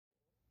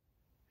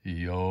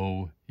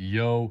Yo,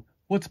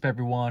 what's up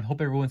everyone?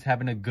 Hope everyone's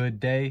having a good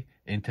day.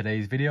 In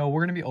today's video,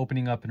 we're going to be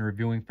opening up and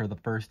reviewing for the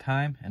first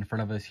time. In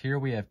front of us here,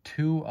 we have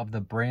two of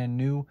the brand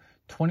new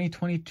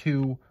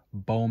 2022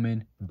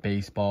 Bowman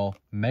baseball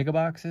mega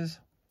boxes.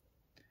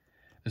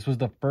 This was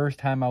the first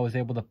time I was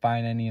able to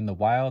find any in the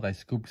wild. I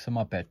scooped some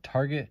up at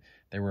Target.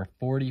 They were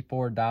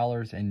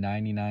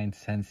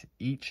 $44.99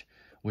 each,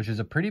 which is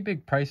a pretty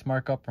big price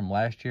markup from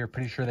last year.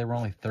 Pretty sure they were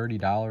only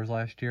 $30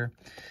 last year.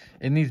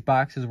 In these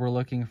boxes,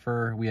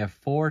 we have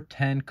 4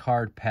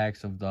 10-card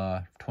packs of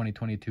the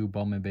 2022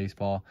 Bowman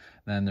baseball.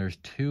 Then there's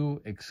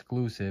 2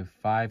 exclusive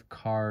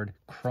 5-card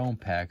chrome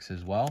packs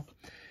as well.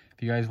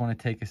 If you guys want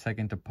to take a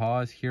second to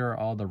pause, here are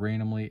all the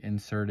randomly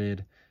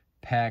inserted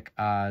pack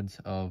odds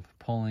of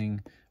pulling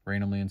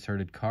randomly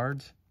inserted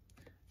cards.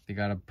 They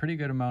got a pretty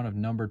good amount of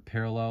numbered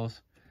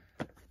parallels.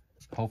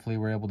 Hopefully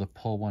we're able to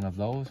pull one of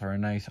those or a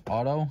nice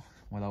auto.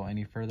 Without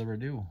any further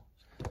ado,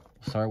 we'll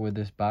start with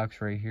this box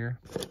right here.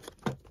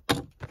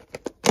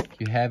 If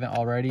you haven't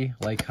already,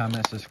 like,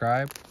 comment,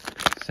 subscribe.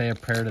 Say a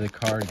prayer to the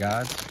card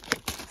gods.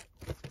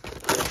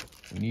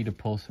 We need to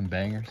pull some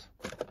bangers.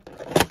 I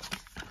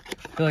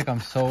feel like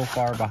I'm so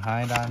far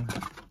behind on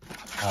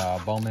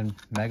Bowman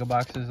mega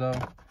boxes though.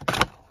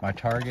 My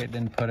Target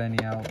didn't put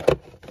any out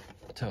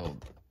till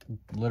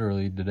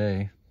literally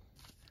today,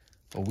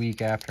 a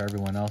week after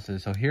everyone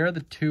else's. So here are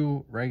the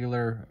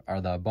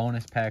the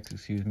bonus packs,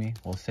 excuse me.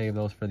 We'll save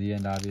those for the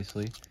end,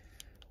 obviously.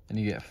 Then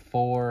you get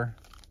 4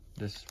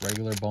 just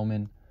regular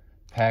Bowman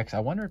packs. I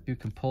wonder if you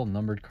can pull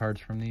numbered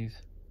cards from these.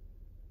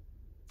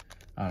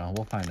 I don't know,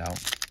 we'll find out.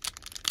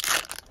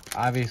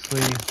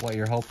 Obviously, what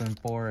you're hoping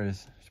for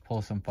is to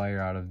pull some fire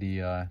out of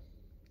the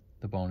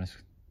bonus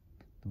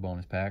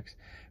packs.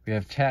 We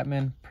have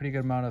Chapman, pretty good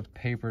amount of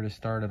paper to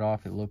start it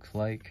off, it looks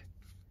like.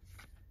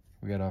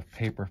 We got a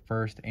paper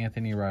first,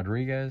 Anthony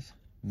Rodriguez,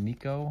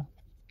 Nico,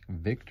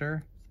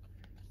 Victor.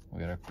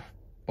 We got a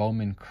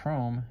Bowman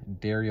Chrome,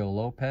 Dario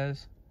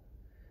Lopez,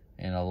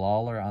 and a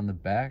Lawler on the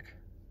back.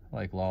 I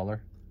like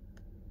Lawler.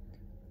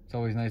 It's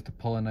always nice to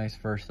pull a nice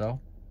first though.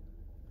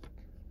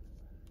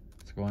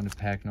 Let's go into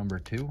pack number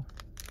 2.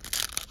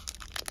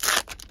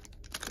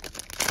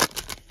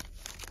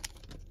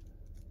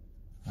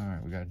 All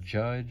right, we got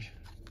Judge,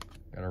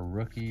 got a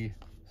rookie,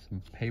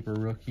 some paper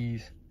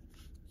rookies.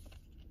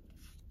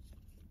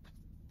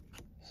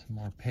 Some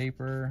more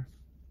paper.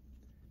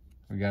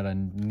 We got a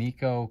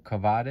Nico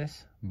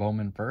Cavadis,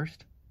 Bowman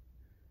first.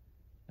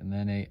 And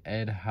then a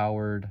Ed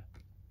Howard,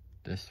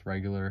 this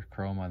regular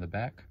chrome on the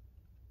back.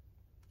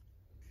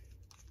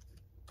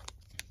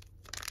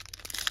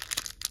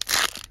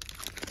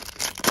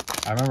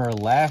 I remember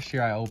last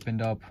year I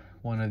opened up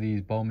one of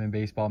these Bowman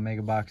baseball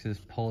mega boxes,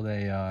 pulled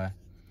a,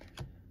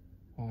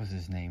 what was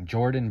his name?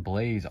 Jordan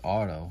Blaze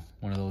auto,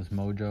 one of those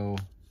Mojo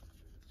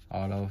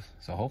autos.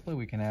 So hopefully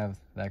we can have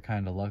that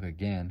kind of luck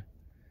again.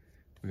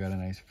 We got a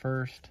nice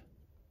first,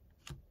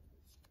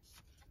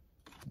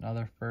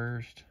 another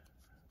first.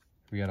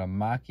 We got a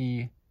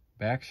Maki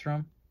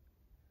Backstrom,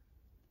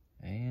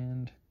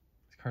 and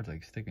this card's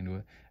like sticking to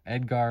it.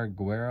 Edgar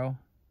Guerrero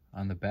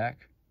on the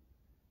back.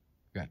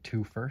 We got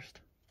 2 first.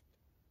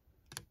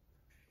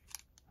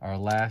 Our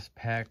last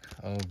pack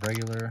of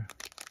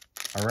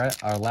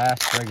our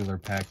last regular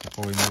pack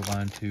before we move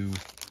on to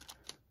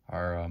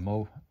our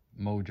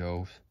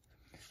Mojos.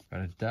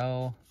 Got a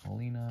Dell,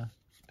 Molina,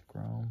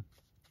 DeGrom,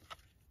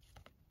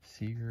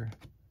 Seager.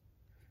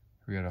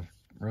 We got a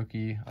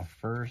rookie, a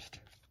first.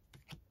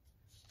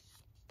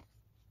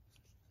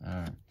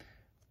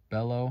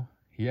 Bello.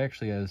 He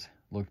actually has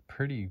looked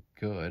pretty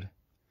good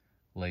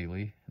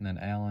lately. And then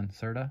Alan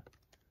Cerda.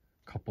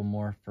 A couple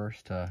more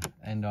first to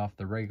end off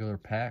the regular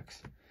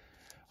packs.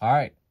 All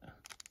right.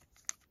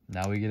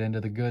 Now we get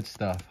into the good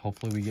stuff.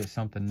 Hopefully we get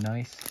something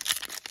nice.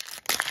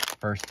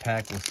 First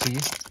pack, we'll see.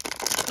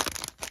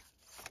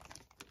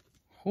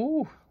 Ooh,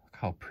 look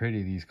how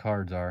pretty these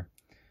cards are.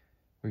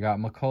 We got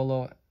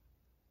Makolo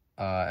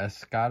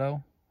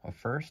Escado, a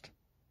first.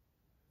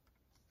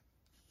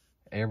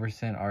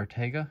 Everson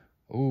Arteaga.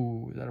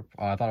 Ooh, is that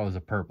I thought it was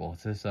a purple.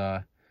 It's this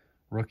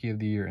Rookie of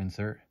the Year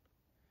insert.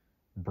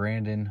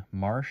 Brandon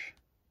Marsh.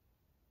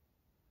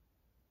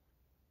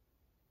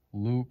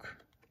 Luke.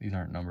 These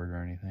aren't numbered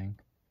or anything.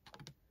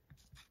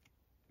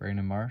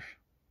 Brandon Marsh.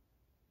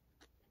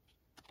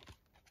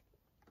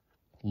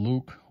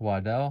 Luke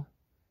Waddell.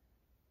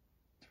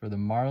 For the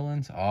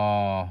Marlins,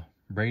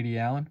 Brady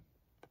Allen.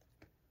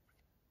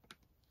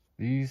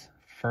 These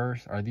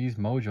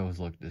Mojos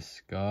look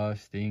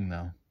disgusting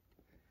though.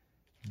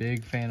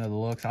 Big fan of the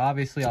looks.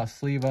 Obviously, I'll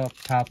sleeve up,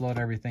 top load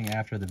everything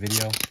after the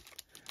video.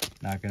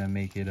 Not gonna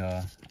make it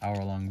a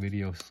hour-long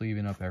video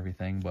sleeving up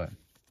everything, but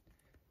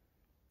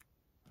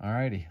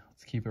alrighty,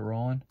 let's keep it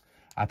rolling.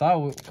 I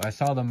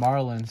saw the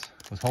Marlins.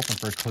 Was hoping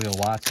for Cleo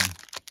Watson.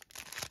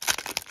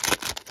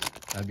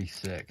 That'd be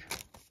sick.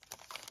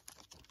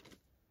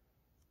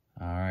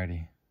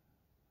 Alrighty.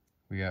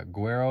 We got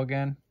Guerrero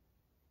again.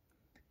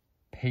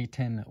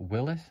 Peyton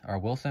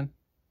Wilson.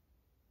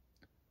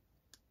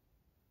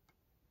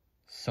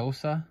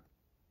 Sosa.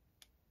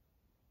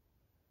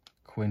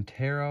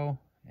 Quintero,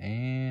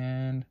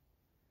 and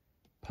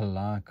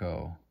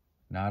Polanco.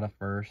 Not a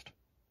first.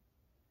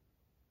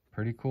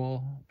 Pretty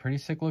cool. Pretty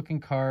sick looking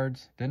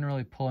cards. Didn't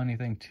really pull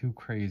anything too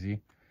crazy.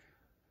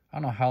 I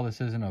don't know how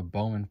this isn't a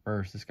Bowman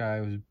first. This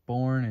guy was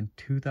born in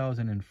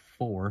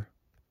 2004.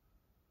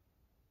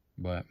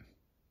 But,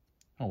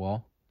 oh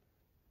well.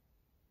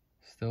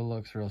 Still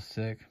looks real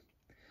sick.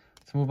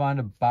 Let's move on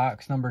to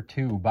box number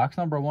 2. Box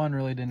number 1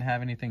 really didn't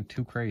have anything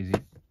too crazy.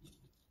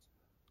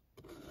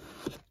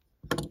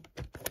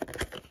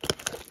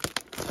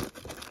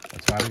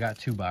 That's why we got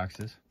 2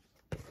 boxes.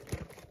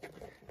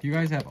 If you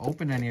guys have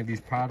opened any of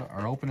these products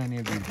or opened any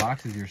of these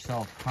boxes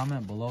yourself,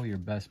 comment below your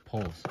best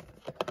pulls.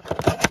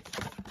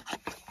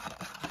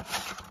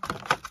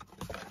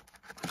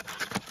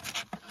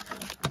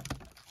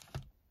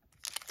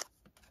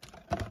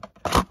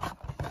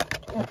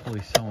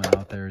 Hopefully someone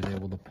out there is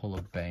able to pull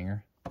a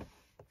banger.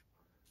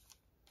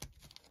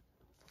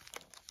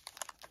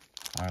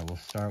 Alright, we'll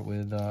start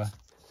with,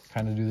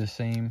 kind of do the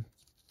same,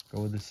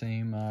 go with the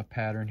same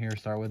pattern here.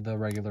 Start with the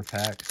regular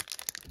packs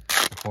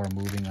before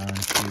moving on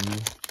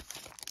to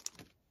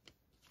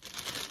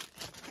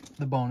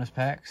the bonus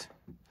packs.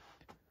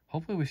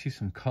 Hopefully we see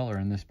some color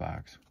in this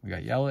box. We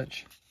got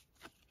Yelich,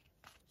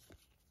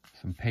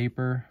 some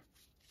paper,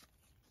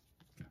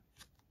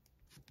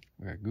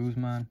 we got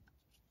Guzman,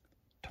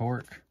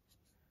 Torque,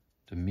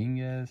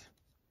 Dominguez,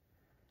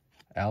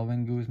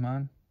 Alvin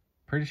Guzman.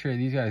 Pretty sure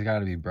these guys got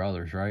to be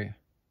brothers, right?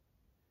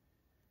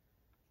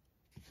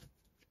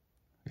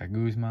 Got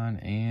Guzman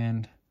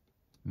and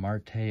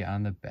Marte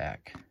on the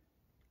back.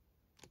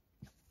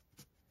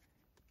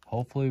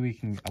 Hopefully we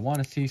can, I want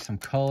to see some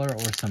color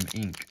or some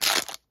ink.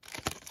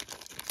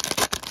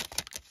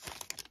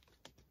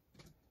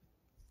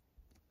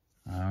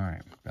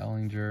 Alright,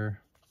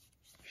 Bellinger,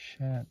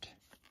 Chet,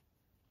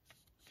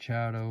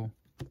 Machado.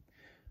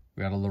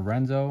 We got a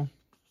Lorenzo,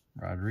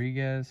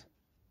 Rodriguez,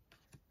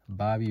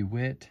 Bobby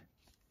Witt,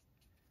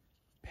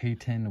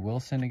 Peyton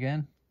Wilson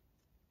again,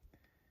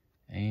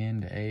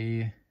 and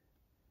a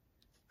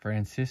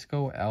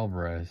Francisco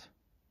Alvarez.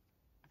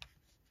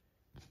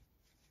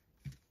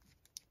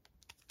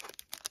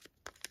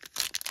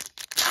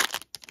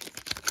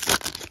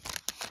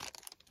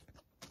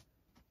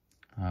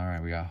 All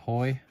right, we got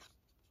Hoy,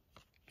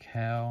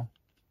 Cal,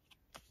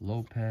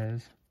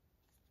 Lopez,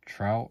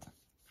 Trout,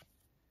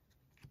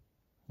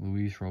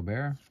 Luis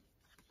Robert,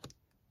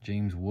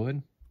 James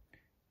Wood.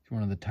 He's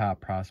one of the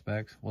top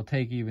prospects. We'll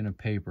take even a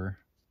paper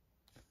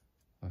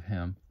of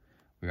him.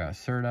 We got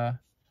Cerda,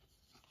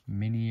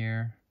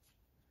 Minier,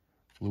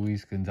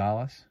 Luis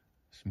Gonzalez,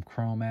 some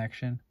chrome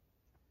action,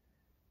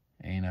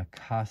 and a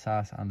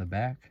Casas on the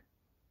back.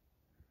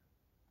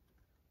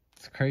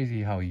 It's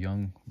crazy how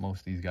young most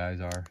of these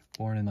guys are.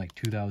 Born in like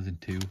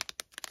 2002.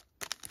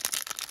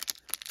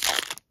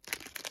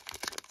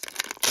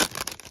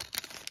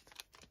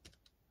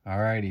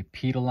 Alrighty,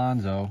 Pete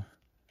Alonso.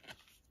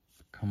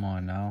 Come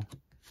on now.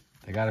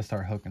 They got to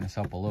start hooking us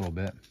up a little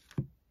bit.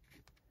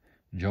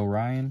 Joe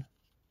Ryan,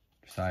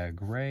 Josiah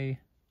Gray,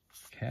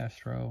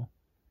 Castro,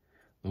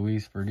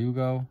 Luis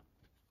Verdugo,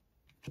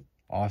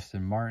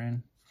 Austin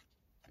Martin,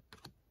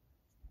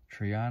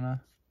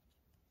 Triana,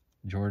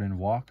 Jordan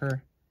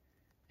Walker,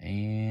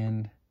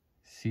 and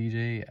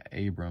CJ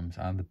Abrams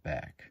on the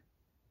back.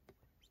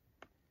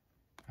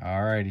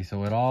 Alrighty,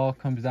 so it all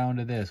comes down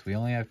to this. We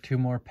only have 2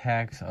 more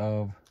packs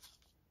of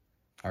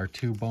our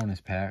 2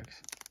 bonus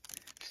packs.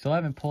 Still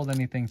haven't pulled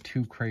anything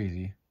too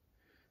crazy.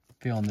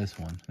 Feeling this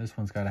one. This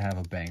one's got to have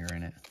a banger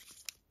in it.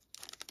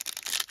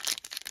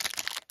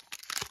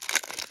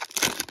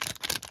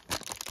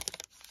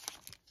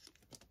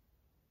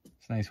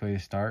 It's a nice way to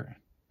start.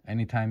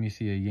 Anytime you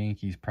see a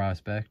Yankees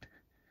prospect.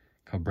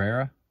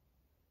 Cabrera.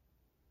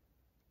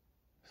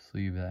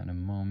 Sleeve that in a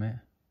moment.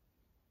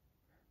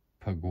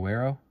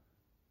 Paguero.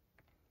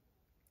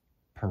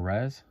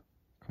 Perez.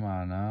 Come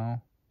on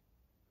now.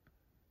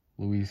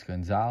 Luis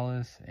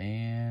Gonzalez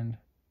and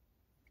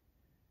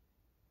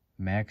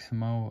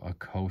Maximo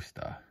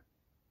Acosta.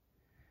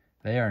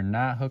 They are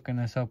not hooking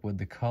us up with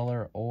the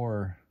color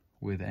or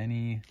with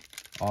any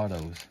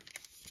autos.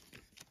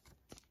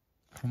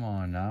 Come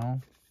on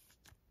now.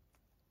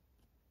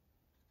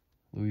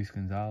 Luis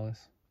Gonzalez.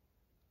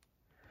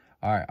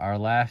 Alright, our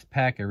last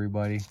pack,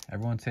 everybody.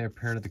 Everyone say a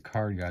prayer to the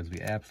card gods.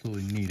 We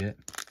absolutely need it.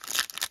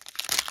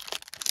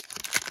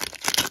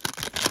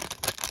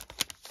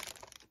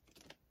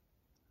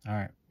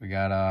 Alright, we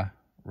got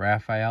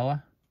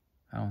Rafaela.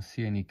 I don't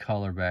see any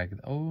color back.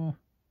 Oh,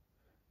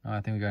 no, I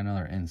think we got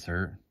another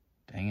insert.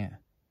 Dang it.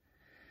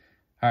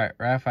 Alright,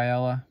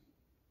 Rafaela.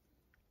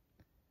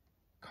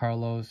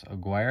 Carlos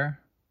Aguirre.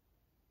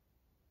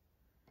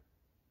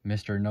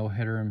 Mr.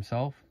 No-Hitter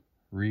himself,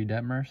 Reed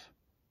Detmers.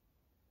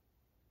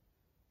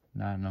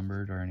 Not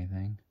numbered or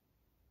anything.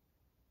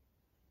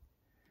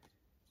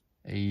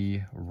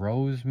 A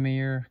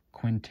Rosemere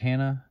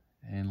Quintana.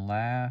 And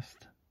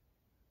last,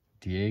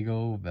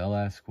 Diego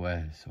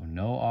Velasquez. So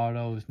no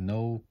autos,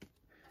 no...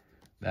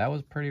 That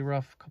was pretty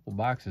rough couple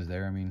boxes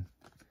there. I mean,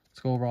 let's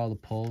go over all the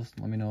pulls.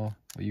 Let me know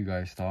what you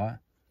guys thought.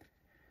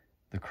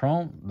 The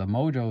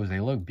Mojos, they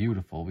look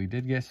beautiful. We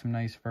did get some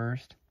nice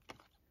first,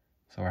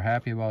 so we're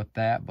happy about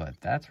that, but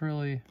that's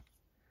really,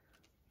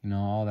 you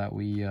know, all that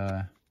we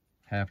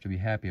have to be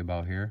happy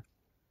about here.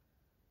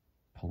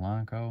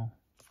 Polanco,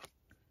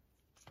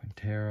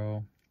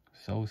 Quintero,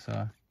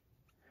 Sosa.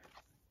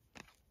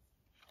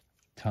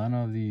 Ton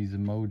of these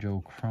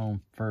Mojo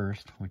Chrome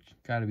first, which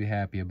got to be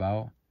happy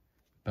about.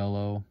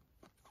 Bello.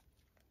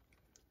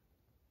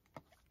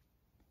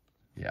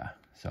 Yeah,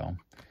 so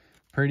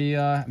pretty,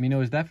 I mean, it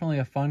was definitely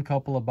a fun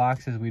couple of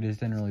boxes. We just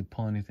didn't really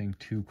pull anything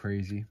too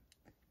crazy,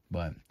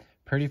 but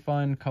pretty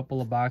fun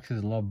couple of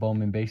boxes. Love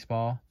Bowman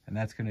baseball, and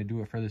that's going to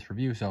do it for this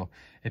review. So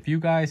if you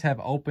guys have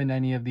opened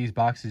any of these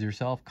boxes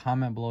yourself,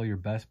 comment below your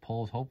best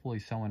pulls. Hopefully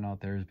someone out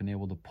there has been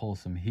able to pull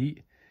some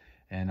heat.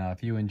 And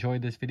if you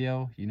enjoyed this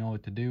video, you know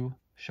what to do.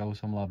 Show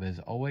some love as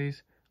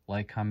always.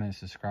 Like, comment,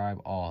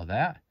 subscribe, all of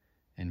that.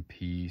 And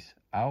peace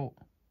out.